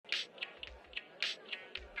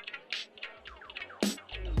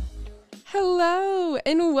Hello,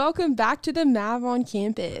 and welcome back to the MAV on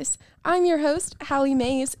campus. I'm your host, Hallie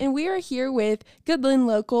Mays, and we are here with Goodland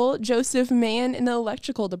local Joseph Mann in the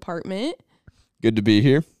electrical department. Good to be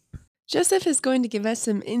here. Joseph is going to give us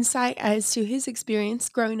some insight as to his experience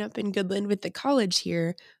growing up in Goodland with the college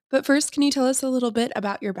here. But first, can you tell us a little bit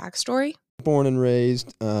about your backstory? Born and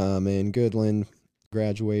raised in Goodland,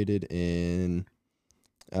 graduated in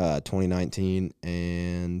 2019,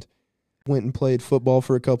 and went and played football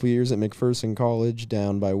for a couple years at McPherson College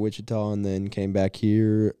down by Wichita, and then came back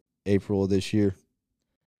here April of this year.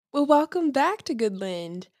 Well, welcome back to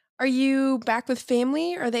Goodland. Are you back with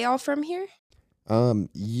family? Are they all from here?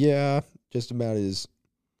 Yeah, just about as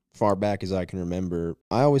far back as I can remember.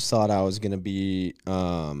 I always thought I was going to be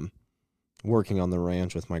working on the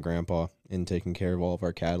ranch with my grandpa and taking care of all of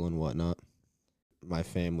our cattle and whatnot. My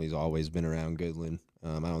family's always been around Goodland.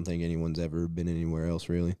 I don't think anyone's ever been anywhere else,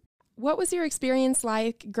 really. What was your experience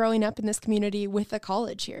like growing up in this community with the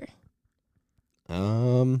college here?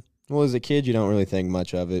 Well, as a kid, you don't really think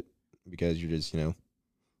much of it because you're just,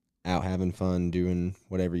 out having fun, doing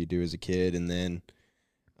whatever you do as a kid. And then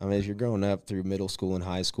as you're growing up through middle school and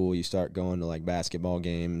high school, you start going to like basketball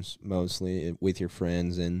games mostly with your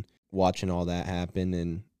friends and watching all that happen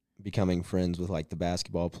and becoming friends with like the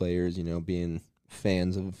basketball players, being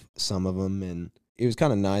fans of some of them. And it was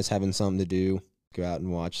kind of nice having something to do, go out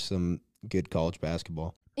and watch some good college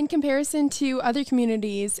basketball. In comparison to other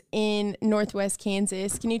communities in Northwest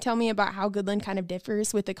Kansas, can you tell me about how Goodland kind of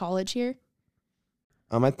differs with the college here?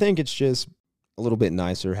 I think it's just a little bit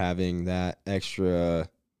nicer having that extra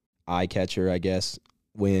eye catcher, I guess,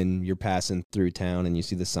 when you're passing through town and you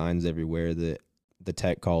see the signs everywhere that the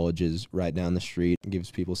tech college is right down the street. It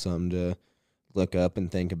gives people something to look up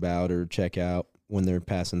and think about or check out when they're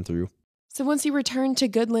passing through. So once you returned to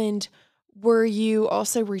Goodland, were you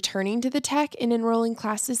also returning to the tech and enrolling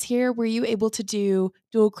classes here? Were you able to do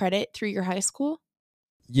dual credit through your high school?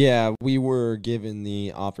 Yeah, we were given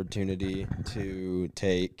the opportunity to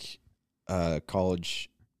take college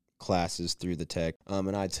classes through the tech,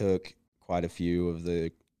 and I took quite a few of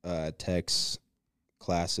the tech's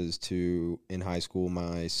classes in high school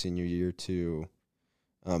my senior year to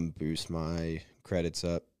boost my credits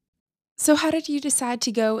up. So how did you decide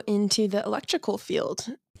to go into the electrical field?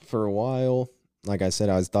 For a while, like I said,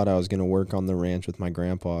 I thought I was going to work on the ranch with my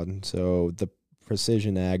grandpa, and so the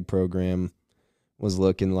precision ag program was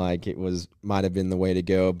looking like might have been the way to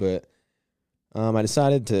go, but I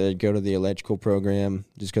decided to go to the electrical program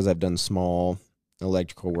just because I've done small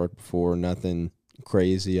electrical work before, nothing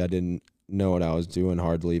crazy. I didn't know what I was doing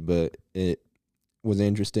hardly, but it was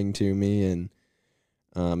interesting to me, and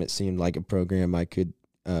it seemed like a program I could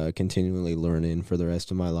continually learn in for the rest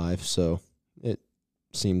of my life, so it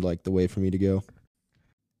seemed like the way for me to go.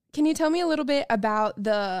 Can you tell me a little bit about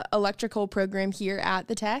the electrical program here at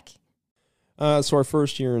the tech? So our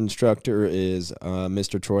first year instructor is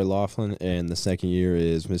Mr. Troy Laughlin, and the second year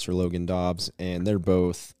is Mr. Logan Dobbs, and they're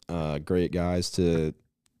both great guys to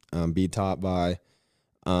be taught by.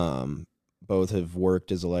 Both have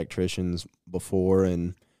worked as electricians before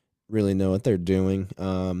and really know what they're doing.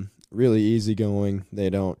 Really easygoing. They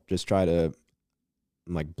don't just try to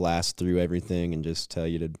like blast through everything and just tell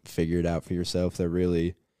you to figure it out for yourself. They're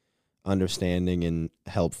really understanding and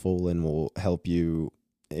helpful and will help you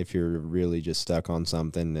if you're really just stuck on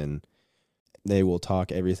something, and they will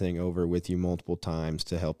talk everything over with you multiple times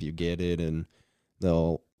to help you get it, and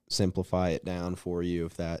they'll simplify it down for you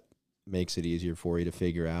if that makes it easier for you to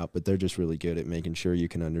figure out. But they're just really good at making sure you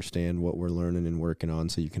can understand what we're learning and working on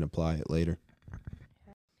so you can apply it later.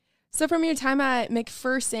 So from your time at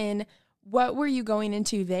McPherson, what were you going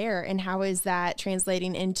into there, and how is that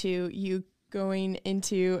translating into you going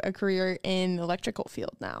into a career in the electrical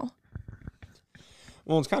field now?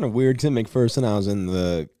 Well, it's kind of weird because at McPherson I was in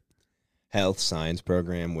the health science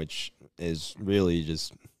program, which is really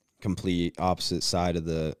just complete opposite side of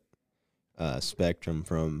the spectrum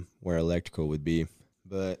from where electrical would be.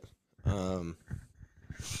 But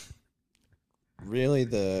really,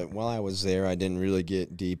 while I was there, I didn't really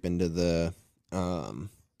get deep into the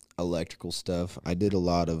electrical stuff. I did a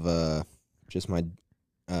lot of just my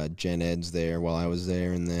gen eds there while I was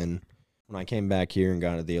there, and then when I came back here and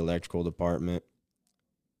got into the electrical department,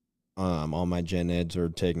 all my gen eds are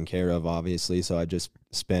taken care of, obviously, so I just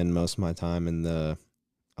spend most of my time in the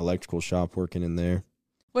electrical shop working in there.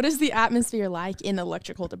 What is the atmosphere like in the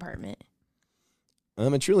electrical department?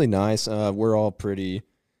 It's really nice. We're all pretty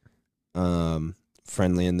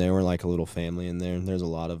friendly in there. We're like a little family in there. There's a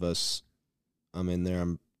lot of us in there.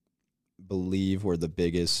 I believe we're the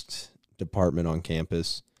biggest department on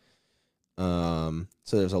campus. So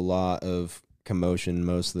there's a lot of commotion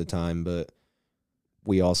most of the time, but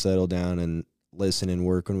we all settle down and listen and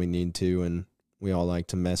work when we need to, and we all like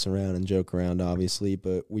to mess around and joke around, obviously,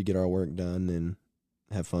 but we get our work done and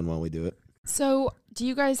have fun while we do it. So, do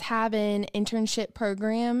you guys have an internship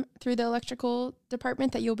program through the electrical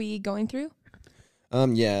department that you'll be going through?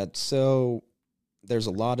 Yeah, so there's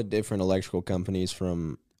a lot of different electrical companies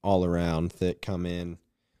from all around that come in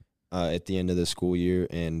at the end of the school year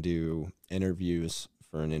and do interviews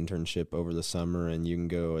for an internship over the summer, and you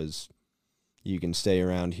can stay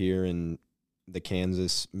around here in the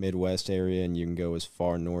Kansas Midwest area, and you can go as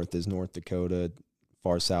far north as North Dakota,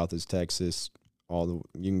 far south as Texas. You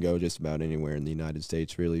can go just about anywhere in the United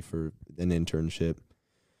States really for an internship,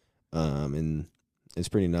 and it's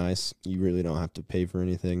pretty nice. You really don't have to pay for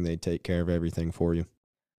anything; they take care of everything for you.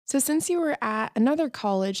 So, since you were at another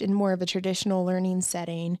college in more of a traditional learning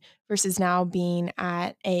setting versus now being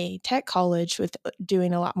at a tech college with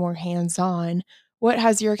doing a lot more hands on, what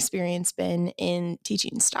has your experience been in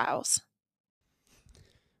teaching styles?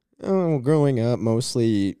 Oh, growing up,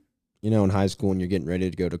 mostly, in high school when you're getting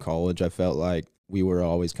ready to go to college, I felt like we were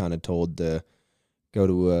always kind of told to go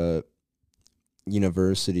to a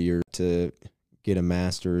university or to get a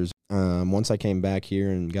master's. Once I came back here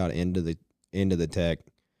and got into the tech,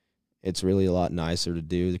 it's really a lot nicer to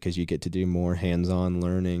do because you get to do more hands-on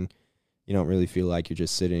learning. You don't really feel like you're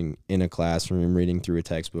just sitting in a classroom reading through a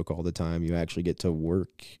textbook all the time. You actually get to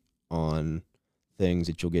work on things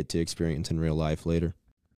that you'll get to experience in real life later.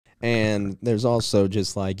 And there's also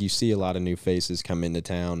just like you see a lot of new faces come into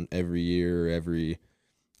town every year, every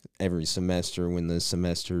semester when the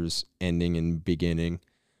semester's ending and beginning.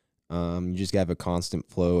 You just have a constant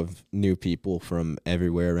flow of new people from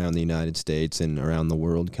everywhere around the United States and around the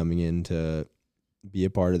world coming in to be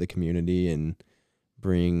a part of the community and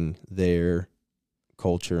bring their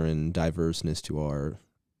culture and diverseness to our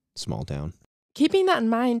small town. Keeping that in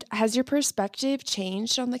mind, has your perspective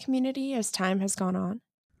changed on the community as time has gone on?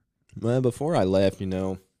 Well, before I left,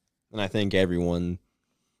 and I think everyone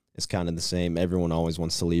is kind of the same. Everyone always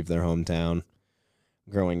wants to leave their hometown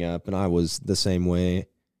growing up, and I was the same way.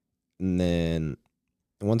 And then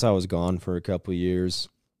once I was gone for a couple of years,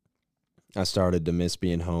 I started to miss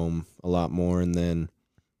being home a lot more. And then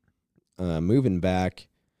moving back,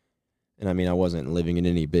 and I mean, I wasn't living in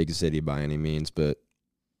any big city by any means, but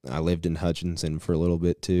I lived in Hutchinson for a little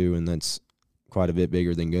bit too, and that's quite a bit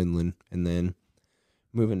bigger than Goodland. And then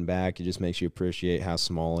moving back, it just makes you appreciate how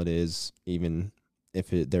small it is, even if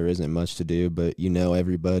there isn't much to do, but you know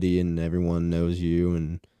everybody and everyone knows you,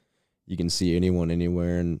 and you can see anyone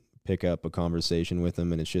anywhere and pick up a conversation with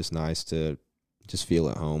them, and it's just nice to just feel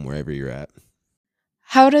at home wherever you're at.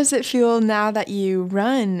 How does it feel now that you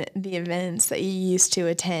run the events that you used to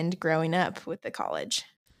attend growing up with the college?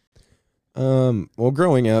 Well,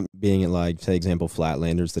 growing up, being at like, say, example,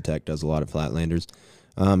 Flatlanders, the tech does a lot of Flatlanders.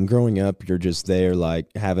 Growing up, you're just there,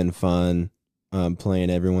 like having fun, playing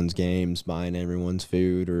everyone's games, buying everyone's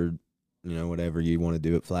food, or whatever you want to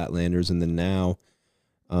do at Flatlanders. And then now,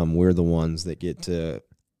 we're the ones that get to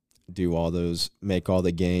do all those, make all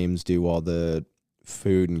the games, do all the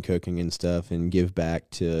food and cooking and stuff, and give back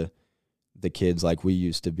to the kids like we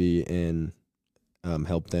used to be, and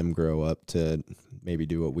help them grow up to maybe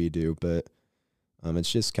do what we do. But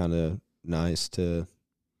it's just kind of nice to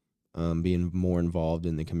be more involved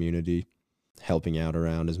in the community, helping out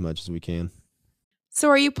around as much as we can. So,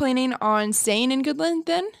 are you planning on staying in Goodland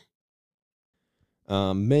then?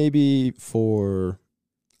 Maybe for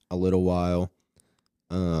a little while.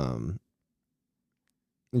 Um,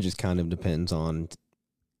 it just kind of depends on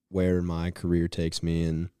where my career takes me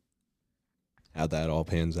and how that all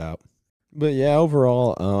pans out. But yeah,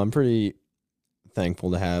 overall, I'm pretty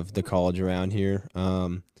thankful to have the college around here.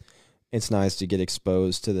 It's nice to get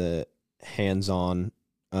exposed to the hands-on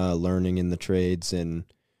learning in the trades and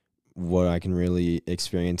what I can really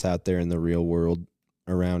experience out there in the real world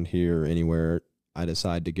around here or anywhere I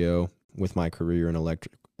decide to go with my career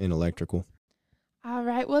in electrical. All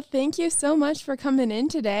right. Well, thank you so much for coming in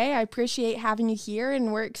today. I appreciate having you here,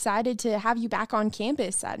 and we're excited to have you back on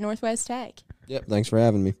campus at Northwest Tech. Yep, thanks for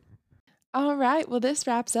having me. All right. Well, this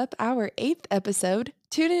wraps up our 8th episode.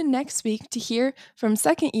 Tune in next week to hear from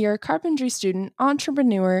second-year carpentry student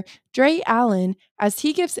entrepreneur Dre Allen as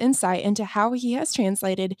he gives insight into how he has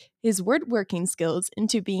translated his woodworking skills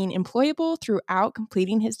into being employable throughout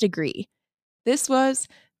completing his degree. This was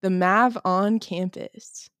the MAV on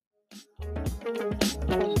Campus.